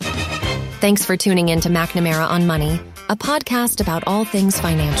Thanks for tuning in to McNamara on Money, a podcast about all things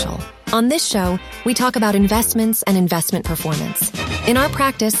financial. On this show, we talk about investments and investment performance. In our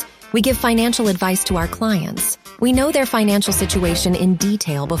practice, we give financial advice to our clients. We know their financial situation in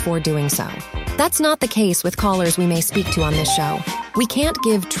detail before doing so. That's not the case with callers we may speak to on this show. We can't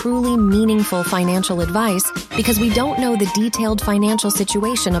give truly meaningful financial advice because we don't know the detailed financial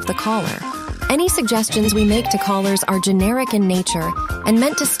situation of the caller. Any suggestions we make to callers are generic in nature and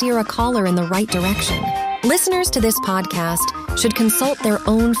meant to steer a caller in the right direction. Listeners to this podcast should consult their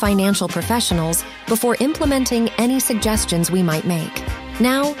own financial professionals before implementing any suggestions we might make.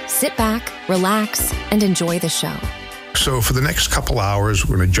 Now, sit back, relax, and enjoy the show. So for the next couple hours,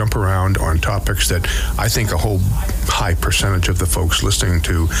 we're going to jump around on topics that I think a whole high percentage of the folks listening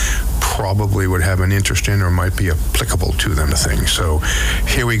to probably would have an interest in or might be applicable to them, things. So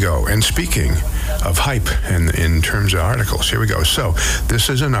here we go. And speaking of hype and in terms of articles, here we go. So this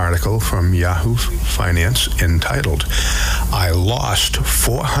is an article from Yahoo Finance entitled, "I lost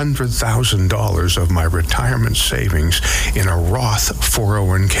 $400,000 of my retirement savings in a Roth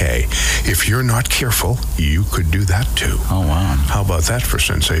 401k. If you're not careful, you could do that too." Oh, wow. How about that for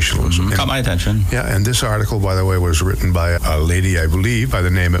sensationalism? Caught my attention. Yeah, and this article, by the way, was written by a lady, I believe, by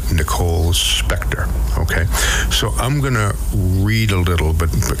the name of Nicole Spector. Okay, so I'm going to read a little, but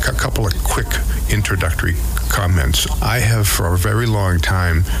a couple of quick introductory comments. I have for a very long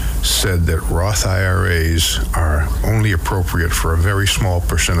time said that Roth IRAs are only appropriate for a very small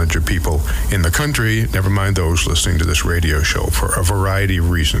percentage of people in the country, never mind those listening to this radio show, for a variety of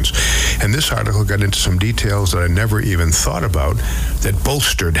reasons. And this article got into some details that I never even thought about that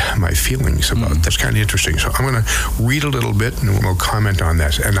bolstered my feelings about. That's kind of interesting. So I'm going to read a little bit and we'll comment on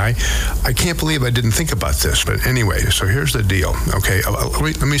that. And I can't believe I didn't think about this. But anyway, so here's the deal. Okay,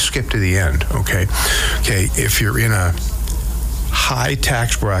 let me skip to the end. Okay, if you're in a high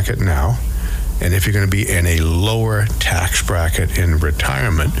tax bracket now, and if you're going to be in a lower tax bracket in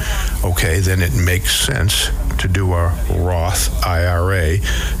retirement, okay, then it makes sense to do a Roth IRA.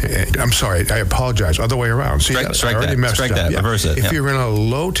 I'm sorry, I apologize. Other way around. See, strike that. Reverse it. If you're in a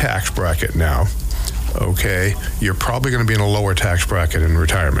low tax bracket now, okay, you're probably going to be in a lower tax bracket in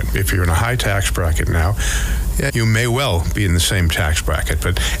retirement. If you're in a high tax bracket now, you may well be in the same tax bracket.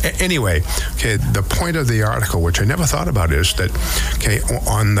 But anyway, okay, the point of the article, which I never thought about, is that, okay,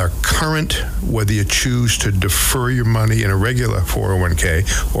 on the current, whether you choose to defer your money in a regular 401k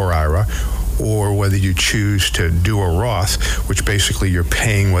or IRA, or whether you choose to do a Roth, which basically you're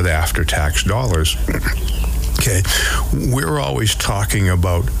paying with after-tax dollars, okay, we're always talking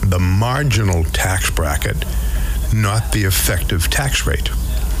about the marginal tax bracket, not the effective tax rate.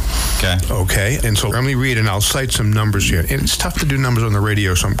 Okay, and so let me read, and I'll cite some numbers here. And it's tough to do numbers on the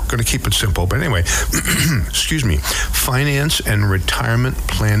radio, so I'm going to keep it simple. But anyway, excuse me, finance and retirement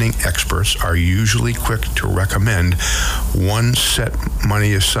planning experts are usually quick to recommend one set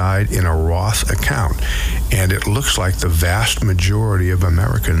money aside in a Roth account. And it looks like the vast majority of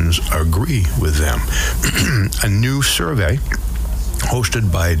Americans agree with them. A new survey hosted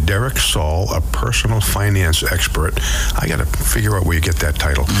by Derek Saul, a personal finance expert. I got to figure out where you get that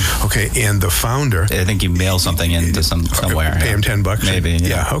title. Okay, and the founder. I think you mail something into somewhere. Pay him $10? Maybe.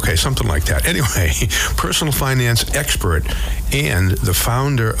 Yeah, okay, something like that. Anyway, personal finance expert and the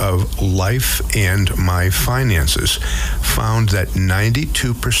founder of Life and My Finances found that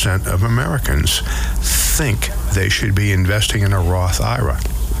 92% of Americans think they should be investing in a Roth IRA.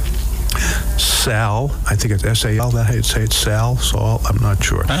 Sal, I think it's S-A-L, that how you'd say it, Saul, I'm not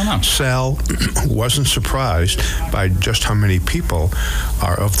sure. I don't know. Sal wasn't surprised by just how many people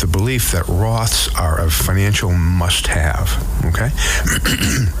are of the belief that Roths are a financial must-have, okay?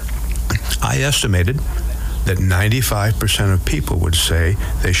 I estimated that 95% of people would say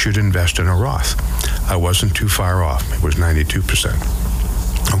they should invest in a Roth. I wasn't too far off. It was 92%.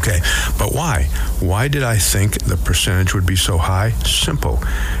 Okay, but why? Why did I think the percentage would be so high? Simple.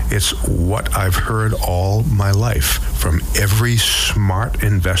 It's what I've heard all my life from every smart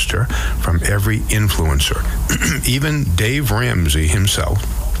investor, from every influencer. Even Dave Ramsey himself,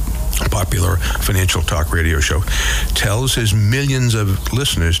 a popular financial talk radio show, tells his millions of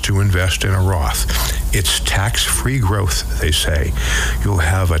listeners to invest in a Roth. It's tax-free growth, they say. You'll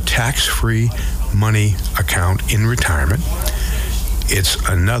have a tax-free money account in retirement. It's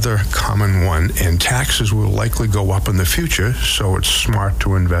another common one, and taxes will likely go up in the future, so it's smart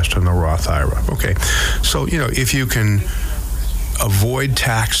to invest in the Roth IRA. Okay, so, if you can avoid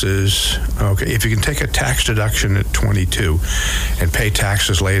taxes, okay, if you can take a tax deduction at 22 and pay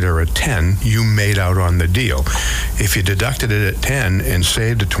taxes later at 10, you made out on the deal. If you deducted it at 10 and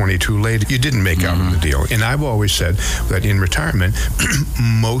saved at 22 later, you didn't make out on the deal. And I've always said that in retirement,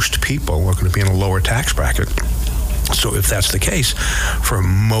 most people are going to be in a lower tax bracket. So if that's the case, for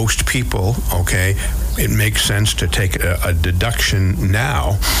most people, okay, it makes sense to take a deduction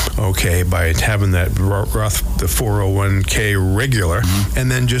now, okay, by having that Roth, the 401k regular, and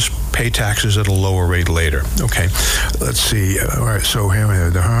then just pay taxes at a lower rate later. Okay, let's see. All right, so here we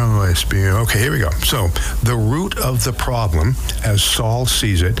have the okay, here we go. So the root of the problem, as Saul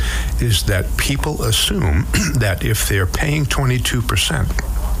sees it, is that people assume that if they're paying 22%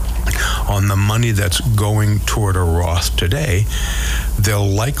 on the money that's going toward a Roth today, they'll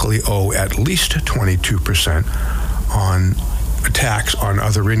likely owe at least 22% on tax on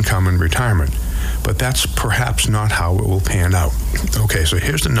other income in retirement. But that's perhaps not how it will pan out. Okay, so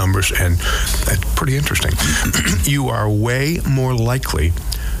here's the numbers, and that's pretty interesting. You are way more likely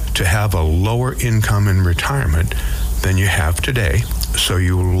to have a lower income in retirement than you have today, so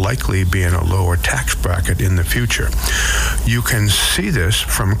you will likely be in a lower tax bracket in the future. You can see this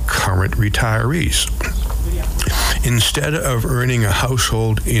from current retirees. Instead of earning a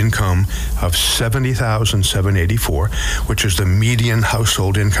household income of $70,784, which is the median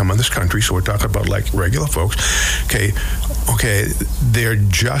household income in this country, so we're talking about like regular folks, okay, they're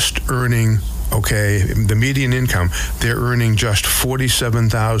just earning, the median income, they're earning just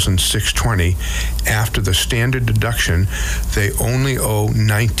 $47,620. After the standard deduction, they only owe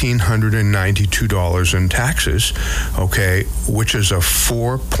 $1,992 in taxes, which is a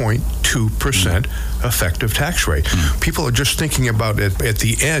 4.2% effective tax rate. People are just thinking about it. At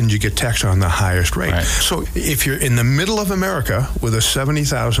the end, you get taxed on the highest rate. Right. So if you're in the middle of America with a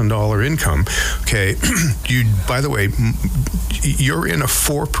 $70,000 income, by the way, you're in a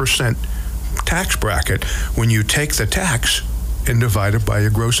 4% tax bracket when you take the tax and divide it by your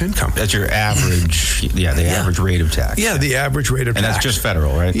gross income. That's your average, average rate of tax. Yeah, the average rate of tax. And that's just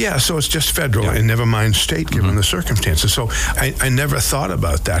federal, right? Yeah, so it's just federal, and never mind state, given the circumstances. So I never thought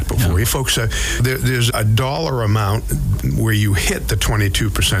about that before. You folks, there's a dollar amount where you hit the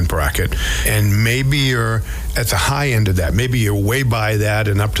 22% bracket, and maybe you're at the high end of that. Maybe you're way by that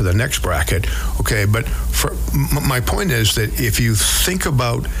and up to the next bracket, but my point is that if you think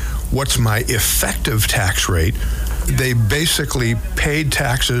about what's my effective tax rate, they basically paid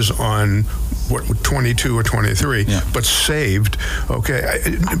taxes on 22 or 23, but saved.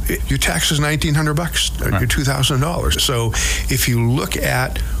 Your tax is $1,900, your $2,000. So if you look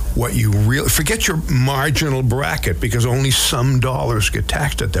at what you really, forget your marginal bracket, because only some dollars get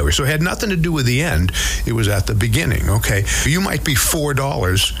taxed at that way. So it had nothing to do with the end. It was at the beginning, You might be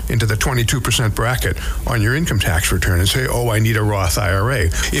 $4 into the 22% bracket on your income tax return and say, I need a Roth IRA.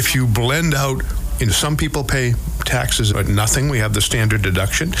 If you blend out, some people pay taxes at nothing. We have the standard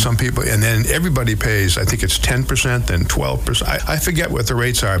deduction. Some people, and then everybody pays, I think it's 10%, then 12%. I forget what the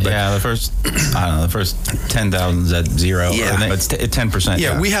rates are. But the first 10,000 is at zero. Yeah. It's 10%.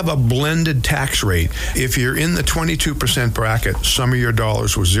 Yeah, we have a blended tax rate. If you're in the 22% bracket, some of your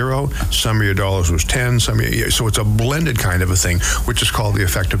dollars was zero, some of your dollars was 10, so it's a blended kind of a thing, which is called the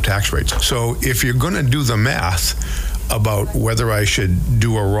effective tax rate. So if you're going to do the math about whether I should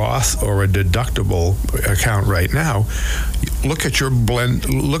do a Roth or a deductible account right now, look at your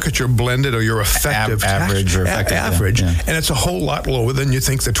blended or your effective average or effective average, and it's a whole lot lower than you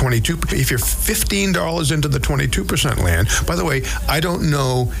think the 22. If you're $15 into the 22% land, by the way, I don't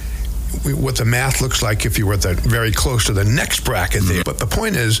know what the math looks like if you were very close to the next bracket there. But the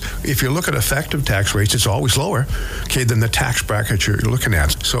point is, if you look at effective tax rates, it's always lower, than the tax bracket you're looking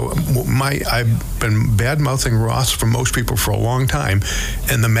at. So I've been bad-mouthing Roths for most people for a long time,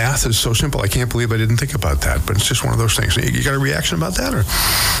 and the math is so simple. I can't believe I didn't think about that, but it's just one of those things. You got a reaction about that? Or?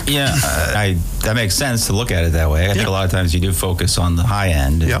 Yeah, that makes sense to look at it that way. I think a lot of times you do focus on the high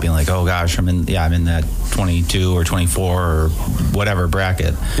end and being like, oh gosh, I'm in that 22 or 24 or whatever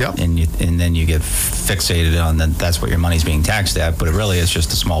bracket. Yep. And then you get fixated on that's what your money's being taxed at, but it really is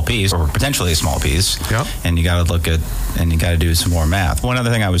just a small piece, or potentially a small piece. Yep. And you got to look at, and you got to do some more math. One other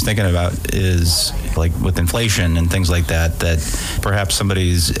thing I was thinking about is, like with inflation and things like that perhaps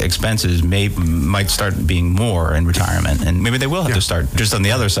somebody's expenses might start being more in retirement, and maybe they will have to start just on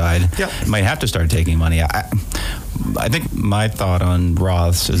the other side. Might have to start taking money. I think my thought on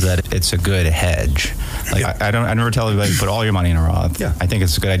Roths is that it's a good hedge. Like I never tell everybody to put all your money in a Roth. Yeah. I think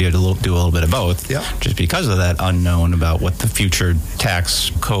it's a good idea to do a little bit of both. Yeah. Just because of that unknown about what the future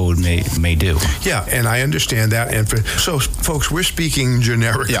tax code may do. Yeah, and I understand that. And so, folks, we're speaking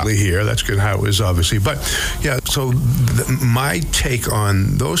generically here. That's good how it is, obviously. But yeah, so my take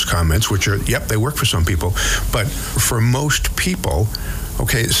on those comments, which are, they work for some people, but for most people,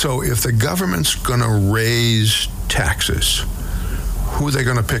 okay, so if the government's going to raise taxes, who are they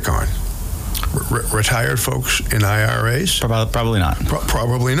going to pick on? Retired folks in IRAs? Probably not.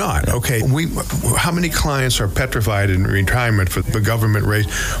 Probably not. Okay. How many clients are petrified in retirement for the government raise?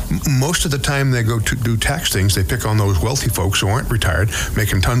 Most of the time they go to do tax things, they pick on those wealthy folks who aren't retired,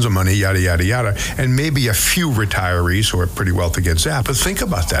 making tons of money, yada, yada, yada, and maybe a few retirees who are pretty well to get zapped. But think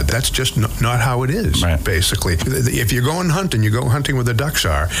about that. That's just not how it is, basically. If you're going hunting, you go hunting where the ducks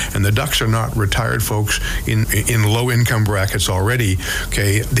are, and the ducks are not retired folks in low-income brackets already,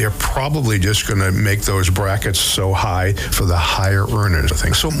 okay, they're probably just going to make those brackets so high for the higher earners, I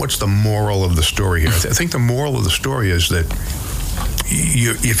think. So what's the moral of the story here? I think the moral of the story is that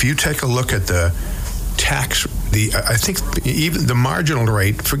if you take a look at the tax, I think even the marginal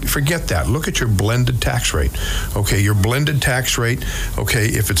rate, forget that. Look at your blended tax rate. Okay, your blended tax rate, okay,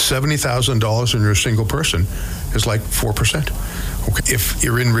 if it's $70,000 and you're a single person, is like 4%. Okay, if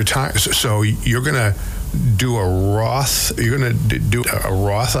you're in retirement, so you're going to do a Roth, you're going to do a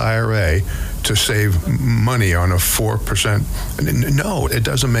Roth IRA to save money on a 4%. No, it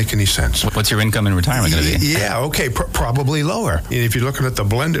doesn't make any sense. What's your income in retirement going to be? Yeah, okay, probably lower. And if you're looking at the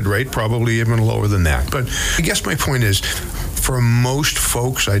blended rate, probably even lower than that. But I guess my point is, for most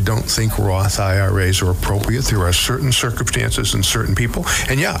folks, I don't think Roth IRAs are appropriate. There are certain circumstances and certain people.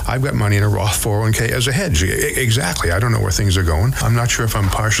 And yeah, I've got money in a Roth 401k as a hedge. Exactly. I don't know where things are going. I'm not sure if I'm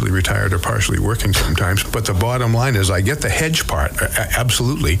partially retired or partially working sometimes. But the bottom line is I get the hedge part,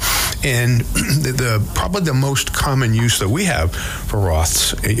 absolutely. And probably the most common use that we have for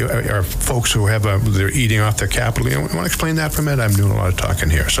Roths are folks who they're eating off their capital. You want to explain that for a minute? I'm doing a lot of talking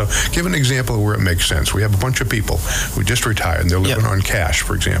here. So give an example of where it makes sense. We have a bunch of people who just retired and they're living on cash,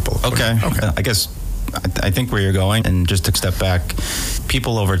 for example. Okay. I guess I think where you're going, and just to step back,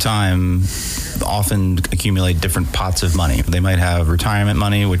 people over time often accumulate different pots of money. They might have retirement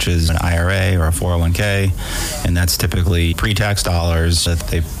money, which is an IRA or a 401k, and that's typically pre-tax dollars that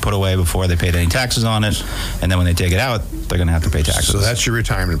they put away before they paid any taxes on it, and then when they take it out, they're going to have to pay taxes. So that's your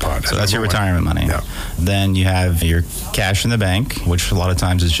retirement pot. So that's your retirement money. Yeah. Then you have your cash in the bank, which a lot of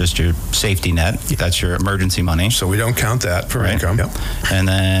times is just your safety net. That's your emergency money. So we don't count that for income. Yep. And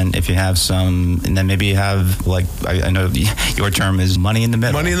then if you have and then maybe you have, like, I know your term is money in the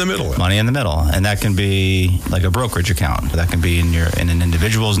middle. Money in the middle. Money in the middle. And that can be like a brokerage account. That can be in an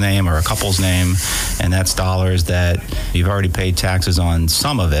individual's name or a couple's name, and that's dollars that you've already paid taxes on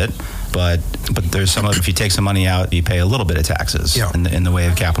some of it. But there's some of, if you take some money out, you pay a little bit of taxes in the way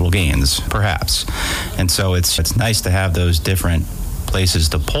of capital gains, perhaps. And so it's nice to have those different places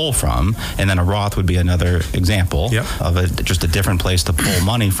to pull from, and then a Roth would be another example of just a different place to pull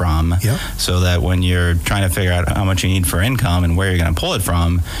money from, so that when you're trying to figure out how much you need for income and where you're going to pull it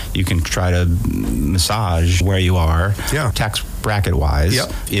from, you can try to massage where you are tax bracket wise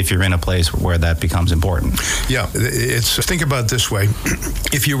if you're in a place where that becomes important. Think about it this way.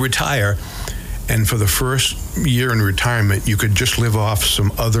 If you retire and for the first year in retirement, you could just live off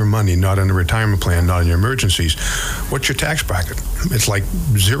some other money, not in a retirement plan, not in your emergencies, what's your tax bracket? It's like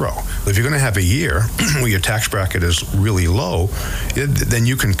zero. If you're going to have a year where your tax bracket is really low, then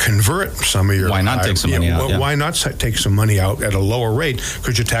you can convert some of your... Why not take some money out? Why not take some money out at a lower rate?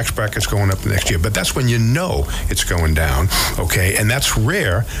 Because your tax bracket's going up the next year. But that's when you know it's going down, okay? And that's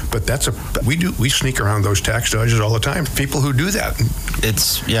rare, but we sneak around those tax dodges all the time. People who do that.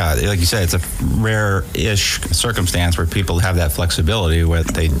 It's, like you said, it's a rare-ish circumstance where people have that flexibility where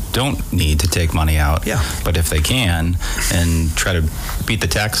they don't need to take money out. But if they can, and try to beat the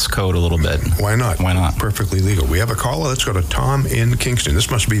tax code a little bit. Why not? Why not? Perfectly legal. We have a caller. Let's go to Tom in Kingston. This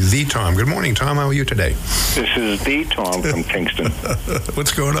must be the Tom. Good morning, Tom. How are you today? This is the Tom from Kingston.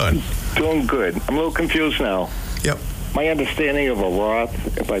 What's going on? Doing good. I'm a little confused now. Yep. My understanding of a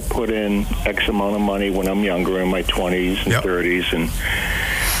Roth, if I put in X amount of money when I'm younger, in my 20s and 30s, and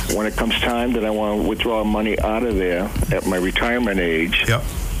when it comes time that I want to withdraw money out of there at my retirement age,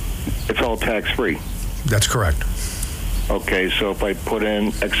 it's all tax-free. That's correct. Okay, so if I put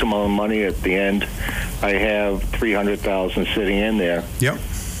in X amount of money at the end, I have $300,000 sitting in there.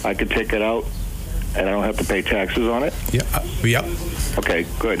 I could take it out, and I don't have to pay taxes on it? Okay,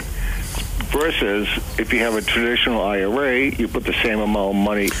 good. Versus, if you have a traditional IRA, you put the same amount of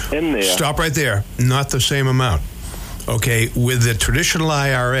money in there. Stop right there. Not the same amount. Okay, with the traditional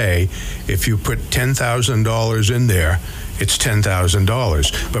IRA, if you put $10,000 in there, it's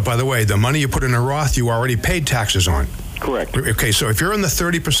 $10,000. But by the way, the money you put in a Roth, you already paid taxes on. Correct. Okay, so if you're in the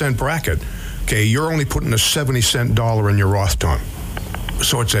 30% bracket, okay, you're only putting a 70-cent dollar in your Roth, Tom.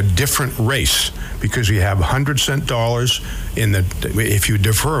 So it's a different race because you have 100-cent dollars in the, if you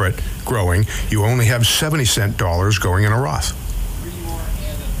defer it growing, you only have 70-cent dollars going in a Roth.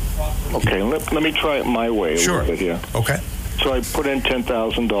 Okay, let me try it my way a little bit here. Okay. So I put in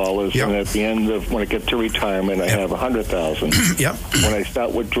 $10,000, and at the end of when I get to retirement, I have $100,000. Yep. When I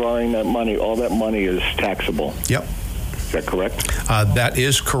start withdrawing that money, all that money is taxable. Yep. Is that correct? That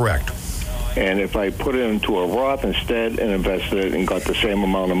is correct. And if I put it into a Roth instead and invested it and got the same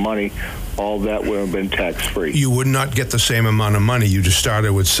amount of money, all that would have been tax-free. You would not get the same amount of money. You just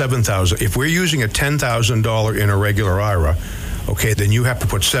started with $7,000. If we're using a $10,000 in a regular IRA, okay, then you have to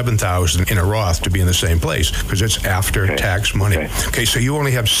put $7,000 in a Roth to be in the same place because it's after-tax money. Okay, so you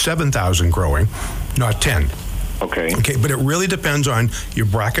only have $7,000 growing, not 10. Okay. Okay, but it really depends on your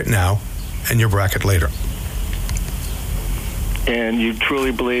bracket now and your bracket later. And you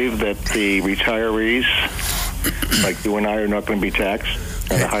truly believe that the retirees, like you and I, are not going to be taxed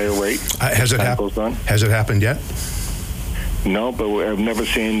at a higher rate? Has it happened? Has it happened yet? No, but I've never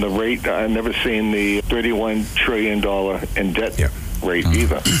seen the rate. I've never seen the $31 trillion in debt rate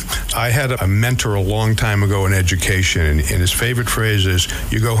either. I had a mentor a long time ago in education, and his favorite phrase is,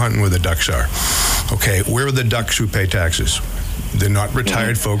 you go hunting where the ducks are. Okay, where are the ducks who pay taxes? They're not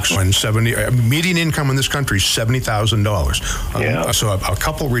retired folks on median income in this country is $70,000. So a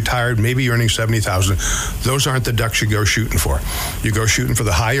couple retired, maybe earning $70,000. Those aren't the ducks you go shooting for. You go shooting for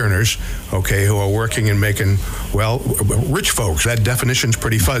the high earners, okay, who are working and making, well, rich folks. That definition's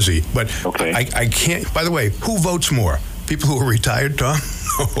pretty fuzzy, but I can't. By the way, who votes more? People who are retired, Tom?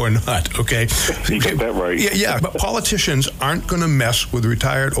 Or not, okay? You got that right. Yeah, but politicians aren't going to mess with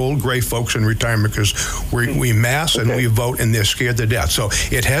retired old gray folks in retirement because we mass and we vote and they're scared to death. So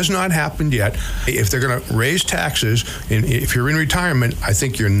it has not happened yet. If they're going to raise taxes, and if you're in retirement, I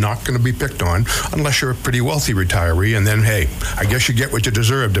think you're not going to be picked on unless you're a pretty wealthy retiree. And then, hey, I guess you get what you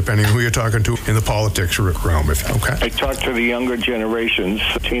deserve depending on who you're talking to in the politics realm. Okay. I talked to the younger generations,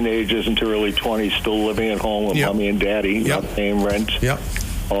 teenagers into early 20s, still living at home with mommy and daddy, not paying rent. Yep.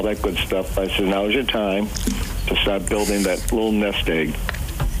 All that good stuff. I said, now's your time to start building that little nest egg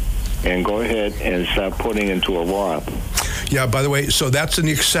and go ahead and start putting into a Roth. Yeah, by the way, so that's an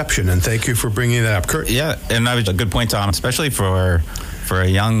exception, and thank you for bringing that up. Kurt? Yeah, and that was a good point, Tom, especially for a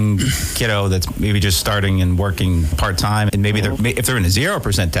young kiddo that's maybe just starting and working part-time, and maybe if they're in a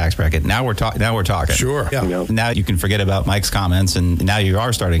 0% tax bracket, now we're talking. Sure. Yeah. Now you can forget about Mike's comments, and now you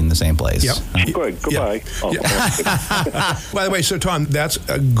are starting in the same place. Yep. Good. Goodbye. By the way, so Tom, that's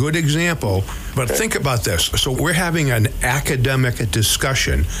a good example, but think about this. So we're having an academic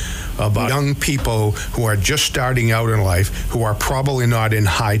discussion about young people who are just starting out in life, who are probably not in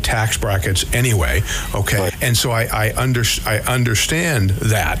high tax brackets anyway, okay? Right. And so I understand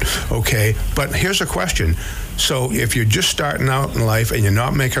that, okay? But here's a question. So if you're just starting out in life and you're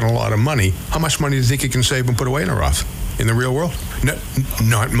not making a lot of money, how much money do you think you can save and put away in a Roth? In the real world?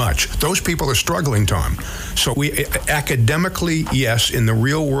 Not much. Those people are struggling, Tom. So we academically, yes. In the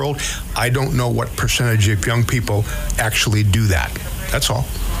real world, I don't know what percentage of young people actually do that. That's all.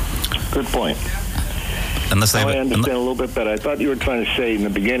 Good point. Unless I understand a little bit better. I thought you were trying to say in the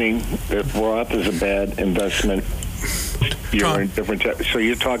beginning that Roth is a bad investment. You're in different. So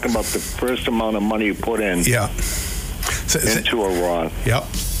you're talking about the first amount of money you put in. Into a Roth. Yep.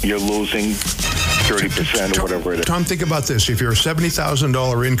 You're losing 30% or whatever it is. Tom, think about this. If you're a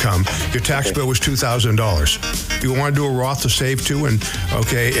 $70,000 income, your tax bill was $2,000. You want to do a Roth to save too, and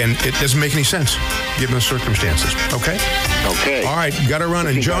it doesn't make any sense given the circumstances. Okay. All right, got to run.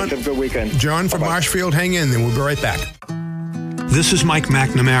 And John, have a good weekend. John from Marshfield, hang in, and we'll be right back. This is Mike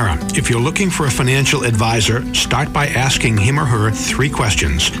McNamara. If you're looking for a financial advisor, start by asking him or her 3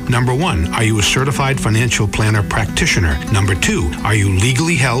 questions. Number 1, are you a certified financial planner practitioner? Number 2, are you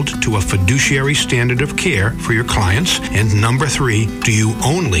legally held to a fiduciary standard of care for your clients? And number 3, do you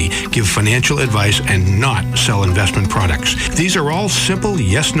only give financial advice and not sell investment products? These are all simple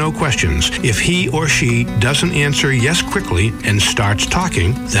yes-no questions. If he or she doesn't answer yes quickly and starts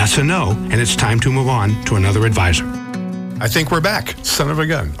talking, that's a no, and it's time to move on to another advisor. I think we're back. Son of a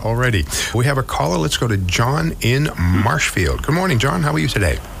gun already. We have a caller. Let's go to John in Marshfield. Good morning, John. How are you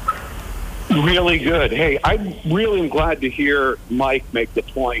today? Really good. Hey, I really am glad to hear Mike make the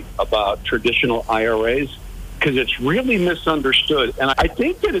point about traditional IRAs because it's really misunderstood. And I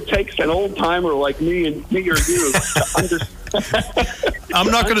think that it takes an old timer like me or you to understand I'm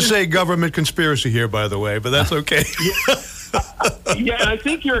not going to say government conspiracy here, by the way, but that's okay. Yeah, and I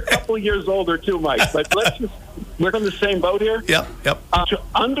think you're a couple of years older too, Mike. But we're on the same boat here. Yep. To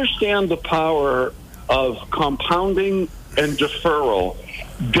understand the power of compounding and deferral,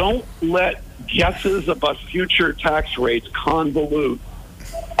 don't let guesses about future tax rates convolute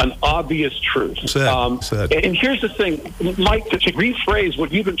an obvious truth. Said. And here's the thing, Mike, to rephrase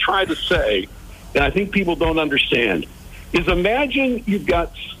what you've been trying to say, and I think people don't understand, is imagine you've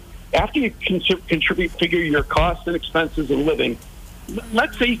got, after you figure your costs and expenses of living,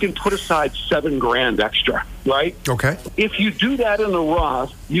 let's say you can put aside $7,000 extra, right? Okay. If you do that in a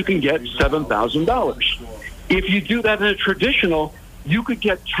Roth, you can get $7,000. If you do that in a traditional, you could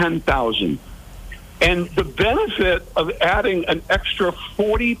get $10,000. And the benefit of adding an extra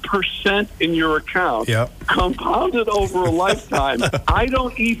 40% in your account, compounded over a lifetime, I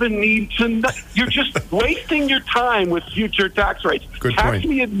don't even need to know. You're just wasting your time with future tax rates. Good tax point.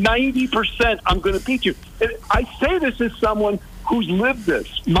 me at 90%, I'm going to beat you. And I say this as someone who's lived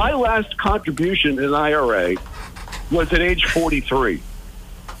this. My last contribution in an IRA was at age 43.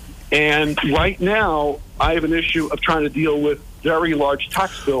 And right now, I have an issue of trying to deal with very large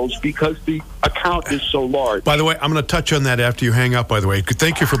tax bills because the account is so large. By the way, I'm going to touch on that after you hang up, by the way.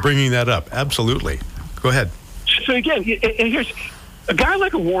 Thank you for bringing that up. Absolutely. Go ahead. So again, and here's a guy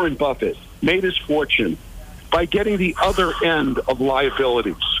like a Warren Buffett made his fortune by getting the other end of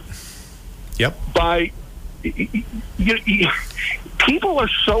liabilities. Yep. People are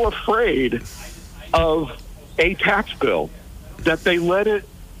so afraid of a tax bill that they let it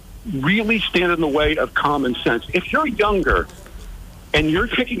really stand in the way of common sense. If you're younger and you're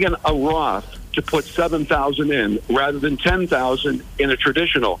picking a Roth to put $7,000 in rather than $10,000 in a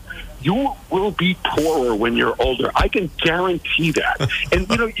traditional, you will be poorer when you're older. I can guarantee that. And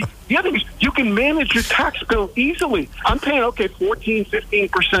the other thing is you can manage your tax bill easily. I'm paying 14,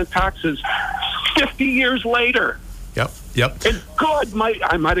 15% taxes 50 years later. Yep. And God,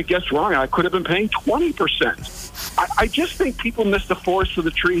 I might have guessed wrong. I could have been paying 20%. I just think people miss the forest for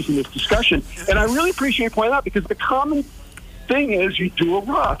the trees in this discussion. And I really appreciate pointing out because the common thing is you do a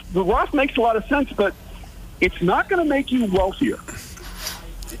Roth. The Roth makes a lot of sense, but it's not going to make you wealthier.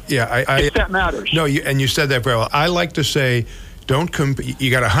 Yeah, if that matters. No, and you said that very well. I like to say,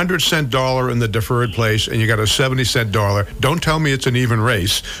 you got a 100-cent dollar in the deferred place and you got a 70-cent dollar. Don't tell me it's an even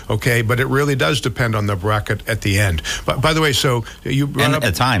race, okay? But it really does depend on the bracket at the end. But by the way, so you brought up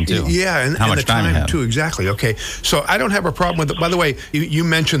a time too. Yeah, and how much the time you have too. Exactly. Okay. So I don't have a problem with it. By the way, you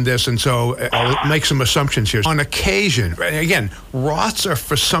mentioned this, and so I'll make some assumptions here. On occasion, again, Roths are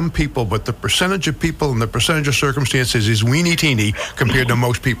for some people, but the percentage of people and the percentage of circumstances is weeny teeny compared to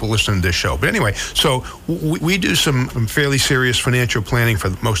most people listening to this show. But anyway, so we do some fairly serious financial planning for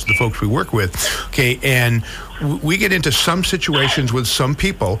most of the folks we work with, okay, and we get into some situations with some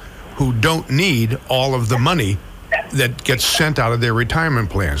people who don't need all of the money that gets sent out of their retirement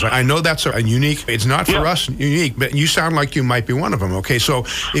plans. I know that's a unique, it's not for us unique, but you sound like you might be one of them, okay? So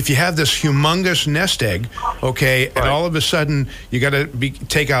if you have this humongous nest egg, okay, and all of a sudden you got to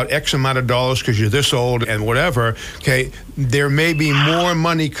take out X amount of dollars because you're this old and whatever, okay, there may be more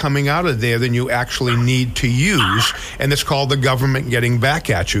money coming out of there than you actually need to use, and it's called the government getting back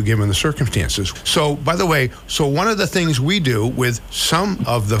at you given the circumstances. So, by the way, one of the things we do with some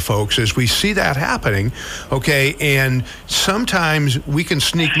of the folks is we see that happening, okay, and sometimes we can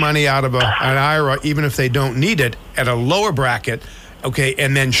sneak money out of an IRA even if they don't need it at a lower bracket, okay,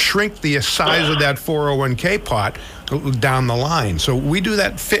 and then shrink the size of that 401k pot down the line. So we do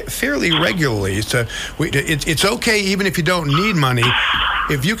that fairly regularly. It's okay even if you don't need money.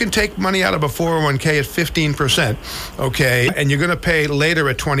 If you can take money out of a 401k at 15%, okay, and you're going to pay later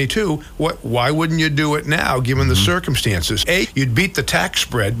at 22, why wouldn't you do it now given the circumstances? A, you'd beat the tax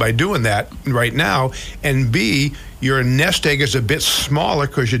spread by doing that right now, and B, your nest egg is a bit smaller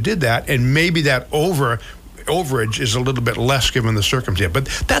because you did that, and maybe that overage is a little bit less given the circumstance. But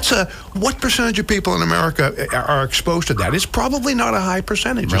what percentage of people in America are exposed to that? It's probably not a high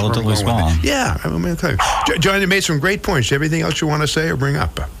percentage. Relatively small. Yeah. I mean, okay. John, you made some great points. Everything else you want to say or bring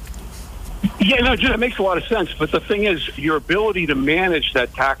up? Yeah, no, that makes a lot of sense. But the thing is, your ability to manage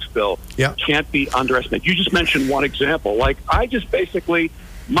that tax bill can't be underestimated. You just mentioned one example. Like, I just basically,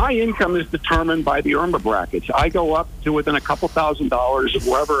 my income is determined by the IRMA brackets. I go up to within a couple $1,000s of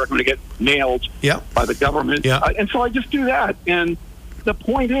wherever I'm going to get nailed by the government. And so I just do that. And the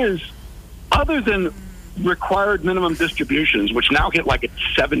point is, other than required minimum distributions, which now hit like at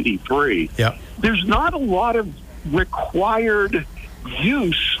 73, there's not a lot of required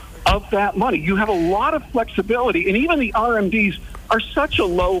use of that money. You have a lot of flexibility. And even the RMDs are such a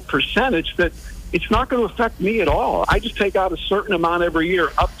low percentage that it's not going to affect me at all. I just take out a certain amount every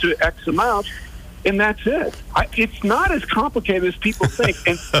year up to X amount, and that's it. It's not as complicated as people think.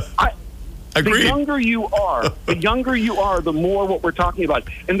 And Agreed. The younger you are, the more what we're talking about.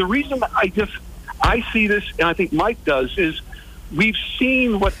 And the reason I see this, and I think Mike does, is we've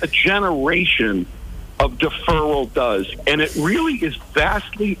seen what a generation of deferral does, and it really is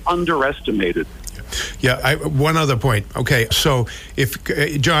vastly underestimated. Yeah, one other point. Okay, so if,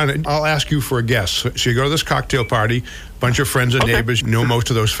 John, I'll ask you for a guess. So you go to this cocktail party, bunch of friends and neighbors, know most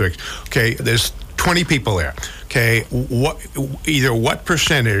of those figures. Okay, there's 20 people there. Okay, what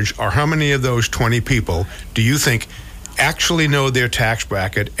percentage or how many of those 20 people do you think actually know their tax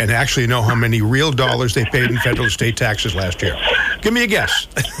bracket and actually know how many real dollars they paid in federal and state taxes last year? Give me a guess.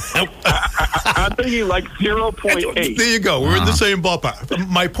 I'm thinking like 0.8. There you go. We're in the same ballpark.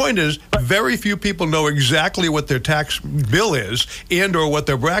 My point is, very few people know exactly what their tax bill is and or what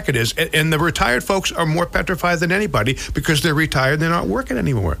their bracket is. And the retired folks are more petrified than anybody because they're retired and they're not working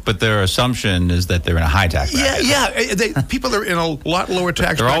anymore. But their assumption is that they're in a high tax bracket. Yeah. People are in a lot lower tax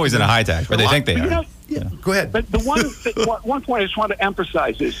bracket. They're always in a high tax, but they think they are. Yeah, go ahead. But the one point I just want to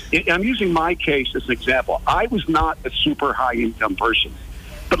emphasize is, I'm using my case as an example. I was not a super high income person,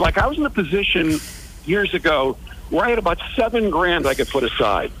 but like I was in a position years ago where I had about $7,000 I could put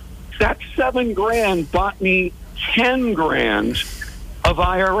aside. That $7,000 bought me $10,000 of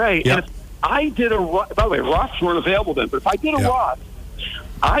IRA. Yep. And if I did by the way, Roths weren't available then, but if I did a Roth,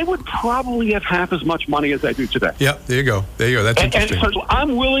 I would probably have half as much money as I do today. Yeah, there you go. That's interesting. And so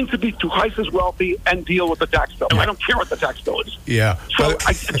I'm willing to be twice as wealthy and deal with the tax bill. I don't care what the tax bill is. Yeah. So,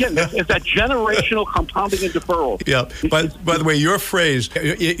 again, it's that generational compounding and deferral. Yeah. By the way, your phrase,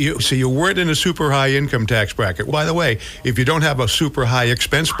 you weren't in a super high income tax bracket. By the way, if you don't have a super high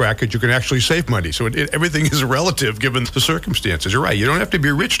expense bracket, you can actually save money. So everything is relative given the circumstances. You're right. You don't have to be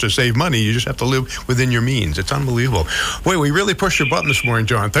rich to save money. You just have to live within your means. It's unbelievable. Boy, we really pushed your button this morning,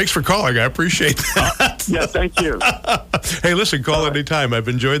 John. Thanks for calling. I appreciate that. Yeah, thank you. Hey, listen, call anytime. I've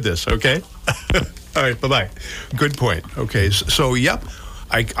enjoyed this, okay? All right, bye-bye. Good point. Okay, so yep,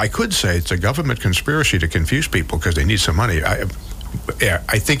 I could say it's a government conspiracy to confuse people because they need some money. I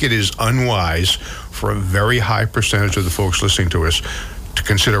think it is unwise for a very high percentage of the folks listening to us to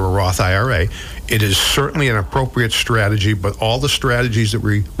consider a Roth IRA. It is certainly an appropriate strategy, but all the strategies that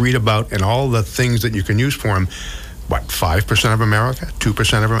we read about and all the things that you can use for them, 5% of America,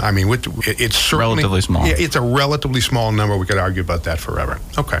 2% of America? I mean, it's certainly relatively small. Yeah, it's a relatively small number. We could argue about that forever.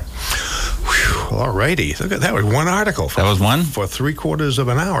 Okay. Whew, all righty. Look at that. Was one article. That was one? For 3/4 of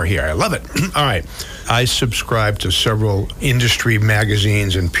an hour here. I love it. All right. I subscribe to several industry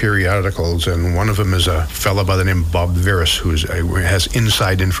magazines and periodicals, and one of them is a fellow by the name of Bob Virus, who has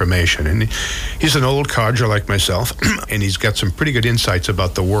inside information. And he's an old codger like myself, and he's got some pretty good insights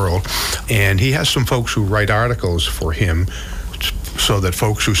about the world. And he has some folks who write articles for him so that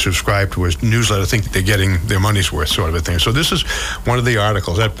folks who subscribe to his newsletter think they're getting their money's worth, sort of a thing. So this is one of the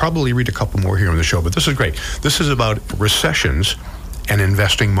articles. I'd probably read a couple more here on the show, but this is great. This is about recessions and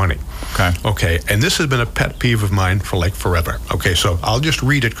investing money. Okay. And this has been a pet peeve of mine for like forever. Okay, so I'll just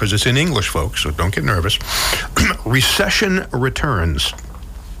read it because it's in English, folks, so don't get nervous. Recession returns.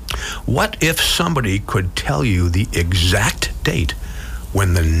 What if somebody could tell you the exact date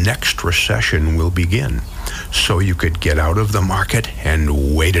when the next recession will begin, so you could get out of the market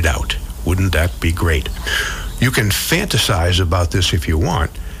and wait it out? Wouldn't that be great? You can fantasize about this if you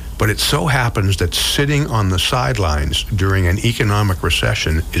want, but it so happens that sitting on the sidelines during an economic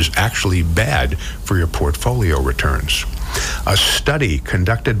recession is actually bad for your portfolio returns. A study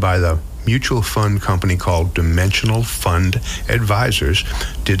conducted by the mutual fund company called Dimensional Fund Advisors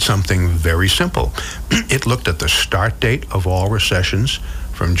did something very simple. It looked at the start date of all recessions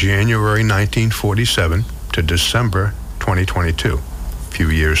from January 1947 to December 2022. A few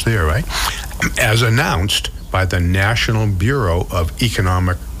years there, right? As announced by the National Bureau of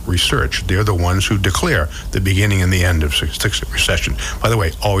Economic Research. They're the ones who declare the beginning and the end of recession. By the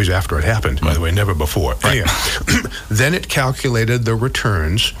way, always after it happened. By the way, never before. Anyway, then it calculated the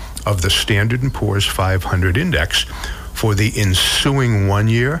returns of the Standard & Poor's 500 index for the ensuing 1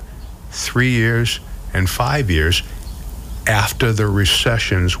 year, 3 years, and 5 years after the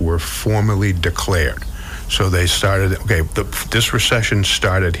recessions were formally declared. So they started, this recession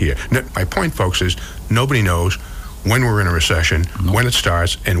started here. Now, my point, folks, is nobody knows when we're in a recession, when it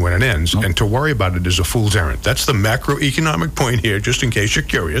starts, and when it ends. And to worry about it is a fool's errand. That's the macroeconomic point here, just in case you're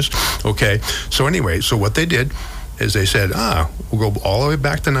curious. Okay, so anyway, so what they did is they said, we'll go all the way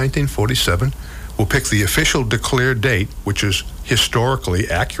back to 1947. will pick the official declared date, which is historically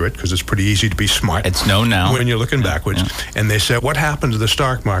accurate because it's pretty easy to be smart. It's known now. When you're looking backwards. And they said, what happened to the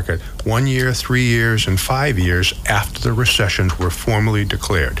stock market 1 year, 3 years, and 5 years after the recessions were formally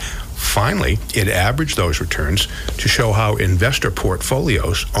declared? Finally, it averaged those returns to show how investor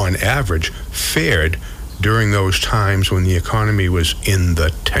portfolios, on average, fared during those times when the economy was in the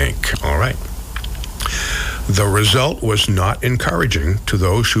tank. All right. The result was not encouraging to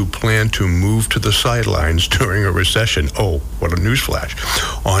those who planned to move to the sidelines during a recession. Oh, what a newsflash.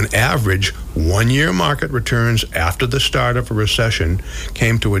 On average, 1 year market returns after the start of a recession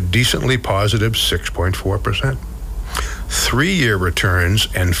came to a decently positive 6.4%. 3 year returns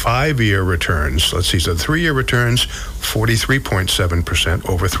and 5 year returns. Let's see, so 3 year returns, 43.7%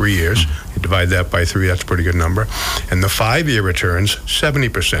 over 3 years. You divide that by 3, that's a pretty good number. And the 5 year returns,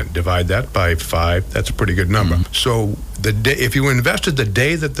 70%. Divide that by 5, that's a pretty good number. So if you invested the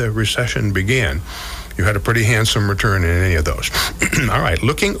day that the recession began, you had a pretty handsome return in any of those. All right,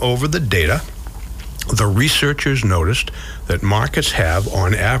 looking over the data, the researchers noticed that markets have,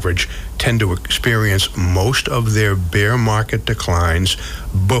 on average, tend to experience most of their bear market declines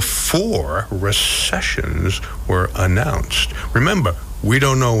before recessions were announced. Remember, we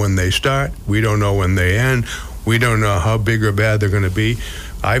don't know when they start. We don't know when they end. We don't know how big or bad they're going to be.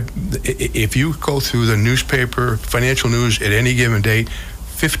 If you go through the newspaper, financial news at any given date,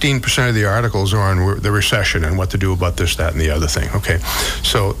 15% of the articles are on the recession and what to do about this, that, and the other thing. Okay,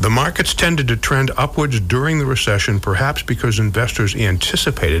 so the markets tended to trend upwards during the recession, perhaps because investors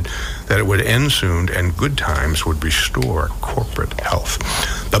anticipated that it would end soon and good times would restore corporate health.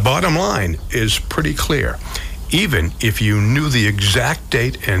 The bottom line is pretty clear. Even if you knew the exact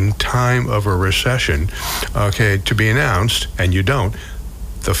date and time of a recession, okay, to be announced, and you don't,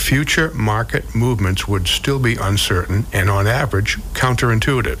 the future market movements would still be uncertain and, on average,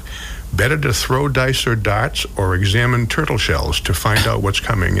 counterintuitive. Better to throw dice or darts or examine turtle shells to find out what's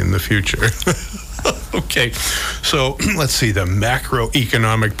coming in the future. Okay, so let's see the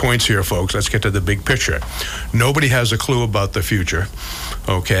macroeconomic points here, folks. Let's get to the big picture. Nobody has a clue about the future.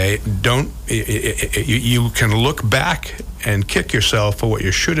 Okay, you can look back and kick yourself for what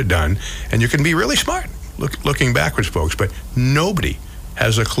you should have done, and you can be really smart looking backwards, folks, but nobody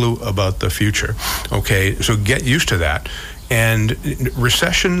has a clue about the future. Okay, so get used to that. And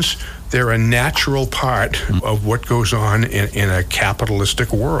recessions, they're a natural part of what goes on in a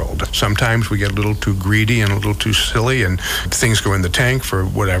capitalistic world. Sometimes we get a little too greedy and a little too silly and things go in the tank for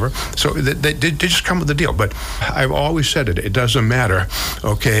whatever. So they just come with the deal. But I've always said it doesn't matter,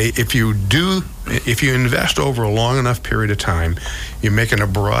 okay? If you invest over a long enough period of time, you're making a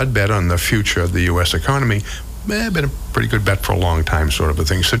broad bet on the future of the U.S. economy. Been a pretty good bet for a long time, sort of a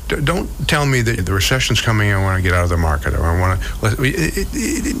thing. So don't tell me that the recession's coming, I want to get out of the market, or I want to.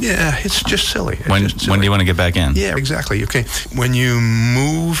 It's just silly. When do you want to get back in? Yeah, exactly. Okay, when you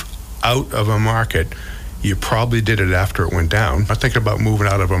move out of a market, you probably did it after it went down. I'm thinking about moving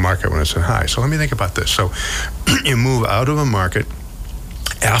out of a market when it's in high. So let me think about this. So you move out of a market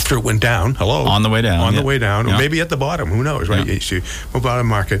after it went down. On the way down. The way down, or maybe at the bottom. Who knows, right? Yeah. So you move out of the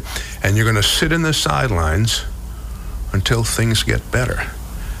market, and you're going to sit in the sidelines until things get better.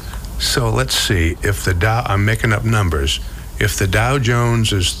 So let's see, if the Dow, I'm making up numbers, if the Dow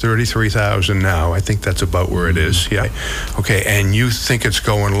Jones is 33,000 now, I think that's about where it is, yeah. Okay, and you think it's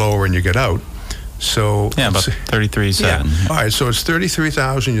going lower and you get out, so... Yeah, about 33.7. Yeah. All right, so it's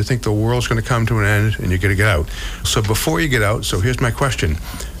 33,000, you think the world's going to come to an end and you're going to get out. So before you get out, so here's my question.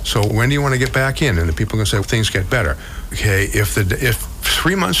 So when do you want to get back in? And the people are going to say, well, things get better. Okay, if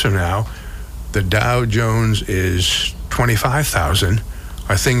 3 months from now, the Dow Jones is 25,000,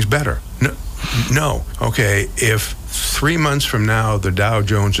 are things better? No. Okay, if 3 months from now the Dow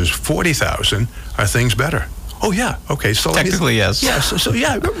Jones is 40,000, are things better? Oh yeah. Okay. So technically, yes. Yes. So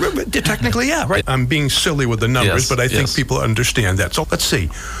yeah. Technically, yeah. Right. I'm being silly with the numbers, but I think people understand that. So let's see.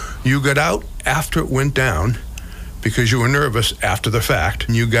 You got out after it went down because you were nervous after the fact,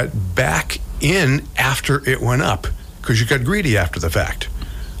 and you got back in after it went up because you got greedy after the fact.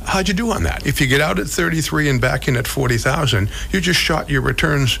 How'd you do on that? If you get out at 33 and back in at 40,000, you just shot your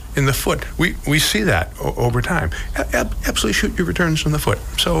returns in the foot. We see that over time. Absolutely shoot your returns in the foot.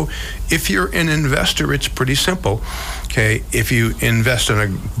 So if you're an investor, it's pretty simple. Okay, if you invest in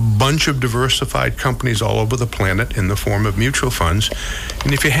a bunch of diversified companies all over the planet in the form of mutual funds,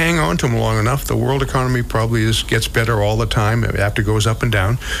 and if you hang on to them long enough, the world economy probably gets better all the time after it goes up and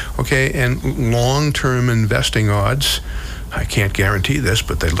down. Okay, and long-term investing odds, I can't guarantee this,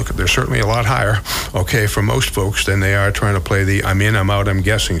 but they're certainly a lot higher, okay, for most folks than they are trying to play the I'm in, I'm out, I'm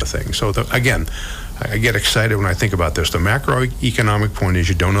guessing thing. So again, I get excited when I think about this. The macroeconomic point is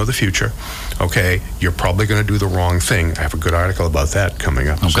you don't know the future. Okay, you're probably going to do the wrong thing. I have a good article about that coming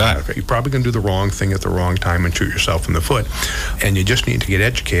up. Okay. You're probably going to do the wrong thing at the wrong time and shoot yourself in the foot. And you just need to get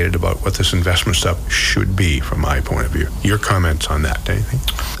educated about what this investment stuff should be from my point of view. Your comments on that, anything?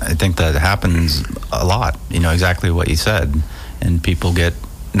 I think that happens a lot. Exactly what you said. And people get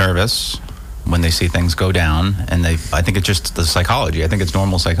nervous when they see things go down, and I think it's just the psychology. I think it's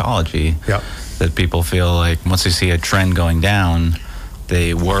normal psychology. Yep. That people feel like once they see a trend going down,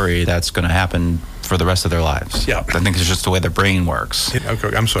 they worry that's going to happen for the rest of their lives. Yeah. I think it's just the way their brain works. Yeah,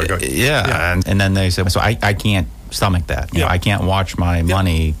 okay, I'm sorry, go ahead. Yeah. And then they say, so I can't stomach that. I can't watch my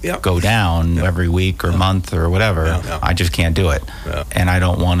money go down every week or month or whatever. I just can't do it. And I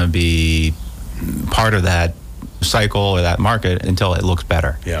don't want to be part of that cycle or that market until it looks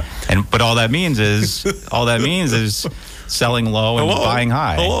better. But all that means is selling low and buying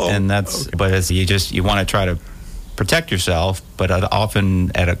high. And that's but you want to try to protect yourself, but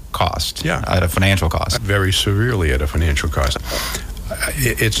often at a cost. At a financial cost. Very severely at a financial cost.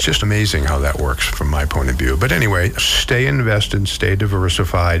 It's just amazing how that works from my point of view. But anyway, stay invested, stay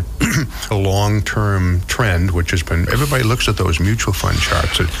diversified. A long-term trend, which has been, everybody looks at those mutual fund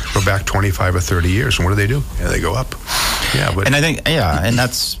charts that go back 25 or 30 years, and what do? They go up. And I think, and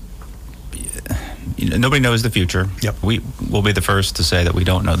that's, nobody knows the future. We will be the first to say that we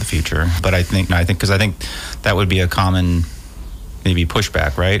don't know the future. But I think that would be a common maybe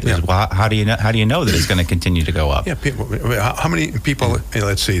pushback, right? Well, how do you know that it's going to continue to go up? How many people?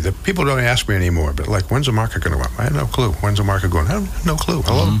 Let's see. The people don't ask me anymore. But like, when's the market going to go up? I have no clue. When's the market going? I have no clue.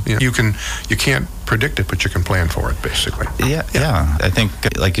 Hello. Mm-hmm. You can't predict it, but you can plan for it, basically. Yeah. I think,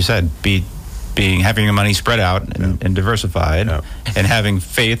 like you said, having your money spread out and diversified, and having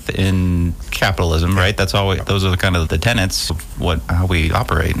faith in capitalism, right? That's always those are the kind of the tenets of how we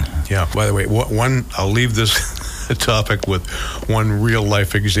operate. Yeah. By the way, I'll leave this topic with one real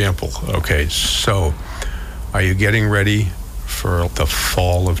life example. Okay, so are you getting ready for the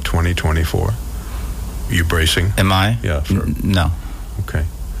fall of 2024? Are you bracing? Am I? Yeah. No. Okay.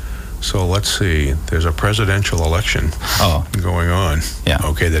 So let's see. There's a presidential election going on. Yeah.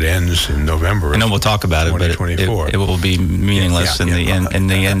 Okay, that ends in November. I know we'll talk about it, but it will be meaningless in the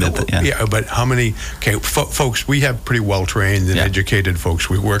end. Yeah, but how many? Okay, folks, we have pretty well trained and educated folks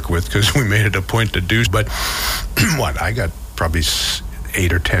we work with because we made it a point to do. But I got probably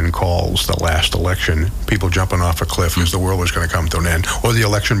 8 or 10 calls the last election, people jumping off a cliff because the world was going to come to an end, or the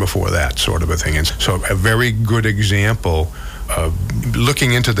election before that, sort of a thing. And so a very good example of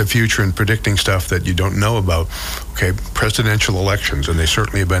looking into the future and predicting stuff that you don't know about. Okay, presidential elections, and they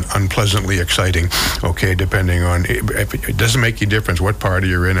certainly have been unpleasantly exciting, okay, depending on, it doesn't make any difference what party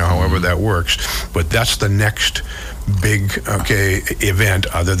you're in or however that works, but that's the next big, event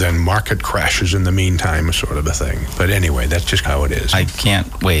other than market crashes in the meantime, sort of a thing. But anyway, that's just how it is. I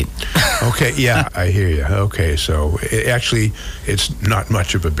can't wait. Okay, yeah, I hear you. Okay, so it's not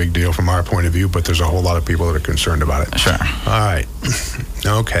much of a big deal from our point of view, but there's a whole lot of people that are concerned about it. Sure. All right.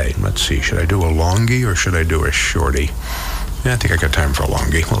 Okay, let's see. Should I do a longie or should I do a shorty? Yeah, I think I got time for a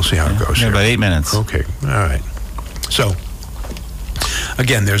longie. We'll see how it goes. About 8 minutes. Okay, all right. So,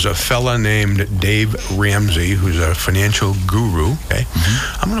 again, there's a fella named Dave Ramsey who's a financial guru. Okay,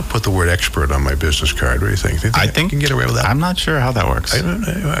 I'm going to put the word expert on my business card. What do you think? I think I can get away with that. I'm not sure how that works. I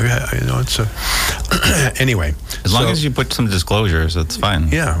know it's anyway. As long as you put some disclosures, that's fine.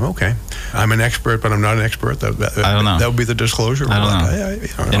 Yeah. Okay. I'm an expert, but I'm not an expert. I don't know. That would be the disclosure. I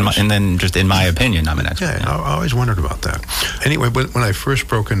don't know. And then, just in my opinion, I'm an expert. Yeah, I always wondered about that. Anyway, when I first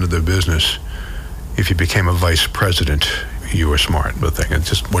broke into the business, if you became a vice president, you were smart. The thing, it's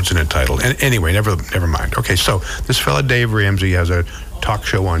just what's it titled? And anyway, never mind. Okay, so this fella Dave Ramsey has a talk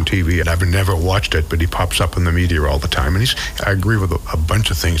show on TV, and I've never watched it, but he pops up in the media all the time, and I agree with a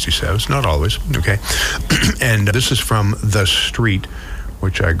bunch of things he says, not always. Okay, and this is from The Street,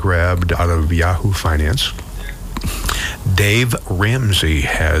 which I grabbed out of Yahoo Finance. Dave Ramsey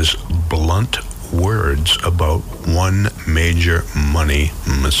has blunt words about one major money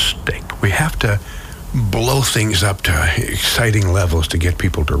mistake. We have to blow things up to exciting levels to get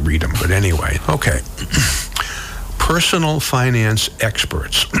people to read them. But anyway, okay. Personal finance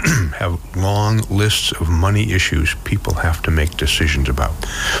experts have long lists of money issues people have to make decisions about.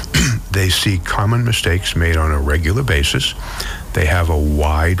 They see common mistakes made on a regular basis. They have a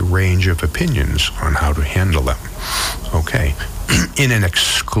wide range of opinions on how to handle them. Okay. In an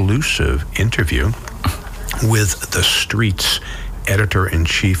exclusive interview with The Street's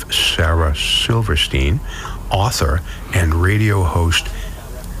editor-in-chief Sarah Silverstein, author and radio host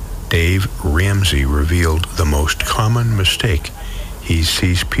Dave Ramsey revealed the most common mistake he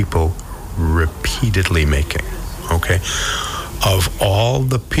sees people repeatedly making, okay? Of all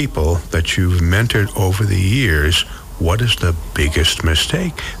the people that you've mentored over the years, what is the biggest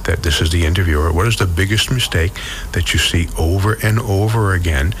mistake that, this is the interviewer, what is the biggest mistake that you see over and over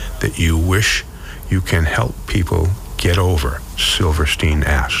again that you wish you can help people get over? Silverstein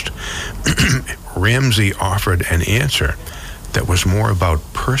asked. Ramsey offered an answer that was more about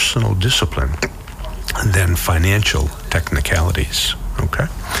personal discipline than financial technicalities, okay?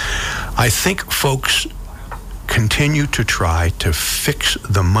 I think folks continue to try to fix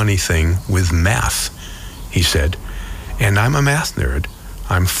the money thing with math, he said. And I'm a math nerd.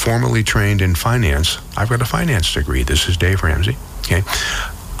 I'm formally trained in finance. I've got a finance degree. This is Dave Ramsey, okay?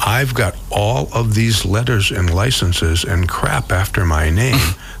 I've got all of these letters and licenses and crap after my name.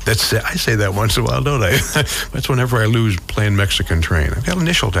 I say that once in a while, don't I? That's whenever I lose playing Mexican Train. I've got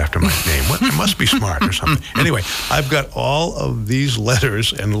initials after my name. What? I must be smart or something. Anyway, I've got all of these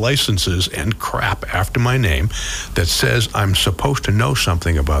letters and licenses and crap after my name that says I'm supposed to know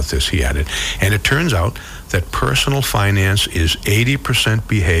something about this, he added. And it turns out that personal finance is 80%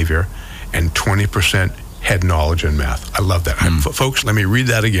 behavior and 20% head knowledge and math. I love that. Folks, let me read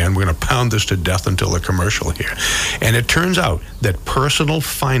that again. We're going to pound this to death until the commercial here. And it turns out that personal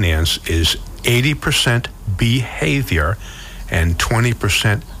finance is 80% behavior and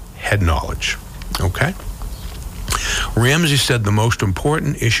 20% head knowledge. Okay? Ramsey said the most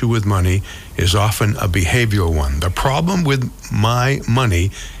important issue with money is often a behavioral one. The problem with my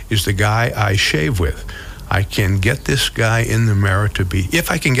money is the guy I shave with. I can get this guy in the mirror to be, if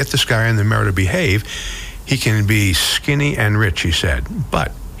I can get this guy in the mirror to behave, he can be skinny and rich, he said,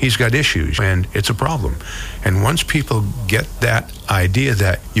 but he's got issues and it's a problem. And once people get that idea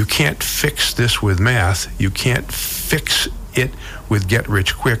that you can't fix this with math, you can't fix it with get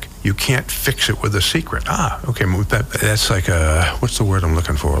rich quick, you can't fix it with a secret. Okay, that's like what's the word I'm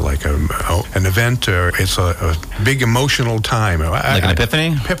looking for? Like an event, or it's a big emotional time. Like an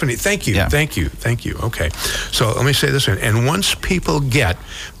epiphany? Epiphany, thank you, thank you. Okay, so let me say this, and once people get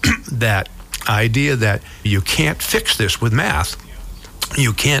that idea that you can't fix this with math,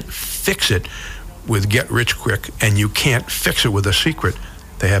 you can't fix it with get rich quick, and you can't fix it with a secret,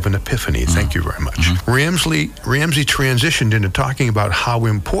 they have an epiphany. Thank you very much. Ramsey transitioned into talking about how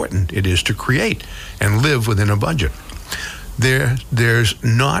important it is to create and live within a budget. There's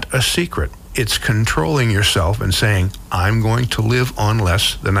not a secret. It's controlling yourself and saying, I'm going to live on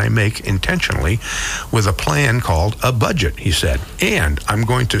less than I make intentionally with a plan called a budget, he said. And I'm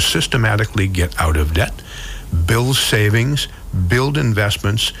going to systematically get out of debt, build savings, build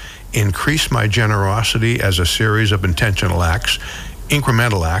investments, increase my generosity as a series of intentional acts,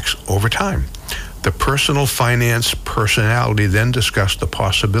 incremental acts over time. The personal finance personality then discussed the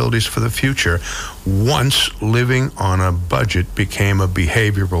possibilities for the future once living on a budget became a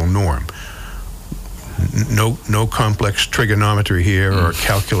behavioral norm. No complex trigonometry here or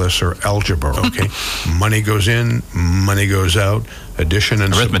calculus or algebra, okay? Money goes in, money goes out, addition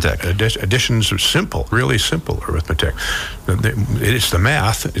and arithmetic. Additions are simple, really simple arithmetic. It's the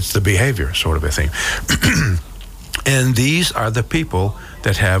math, it's the behavior sort of a thing. And these are the people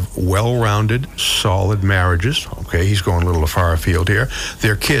that have well-rounded, solid marriages. Okay, he's going a little far afield here.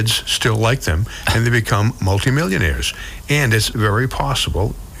 Their kids still like them, and they become multimillionaires. And it's very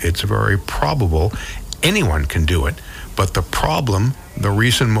possible, it's very probable, anyone can do it. But the problem, the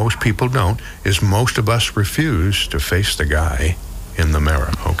reason most people don't, is most of us refuse to face the guy in the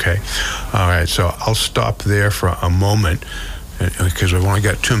mirror, okay? All right, so I'll stop there for a moment because we've only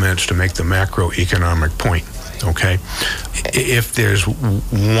got 2 minutes to make the macroeconomic point. Okay, if there's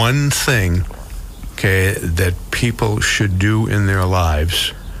one thing, okay, that people should do in their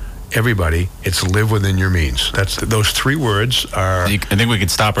lives, everybody, it's live within your means. Those 3 words are. I think we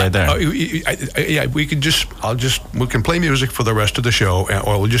could stop right there. Yeah, we can we can play music for the rest of the show,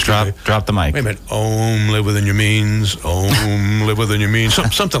 or we'll just drop the mic. Wait a minute, live within your means. Live within your means.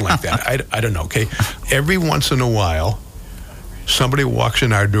 Something like that. I don't know. Okay, every once in a while, somebody walks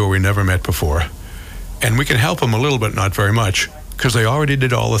in our door we never met before. And we can help them a little bit, not very much, because they already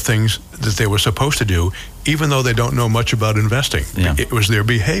did all the things that they were supposed to do, even though they don't know much about investing. Yeah. It was their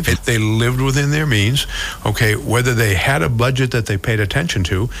behavior. They lived within their means, okay, whether they had a budget that they paid attention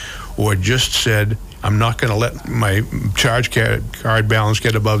to or just said, I'm not going to let my charge card balance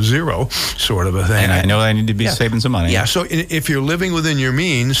get above zero, sort of a thing. And I know I need to be saving some money. Yeah, so if you're living within your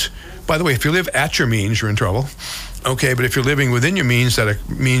means, by the way, if you live at your means, you're in trouble. Okay, but if you're living within your means, that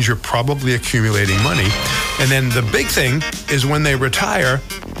means you're probably accumulating money. And then the big thing is when they retire,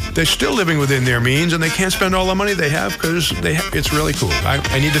 they're still living within their means and they can't spend all the money they have because it's really cool.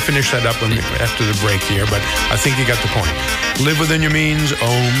 I need to finish that up after the break here, but I think you got the point. Live within your means.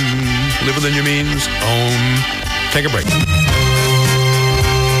 live within your means, own. Take a break.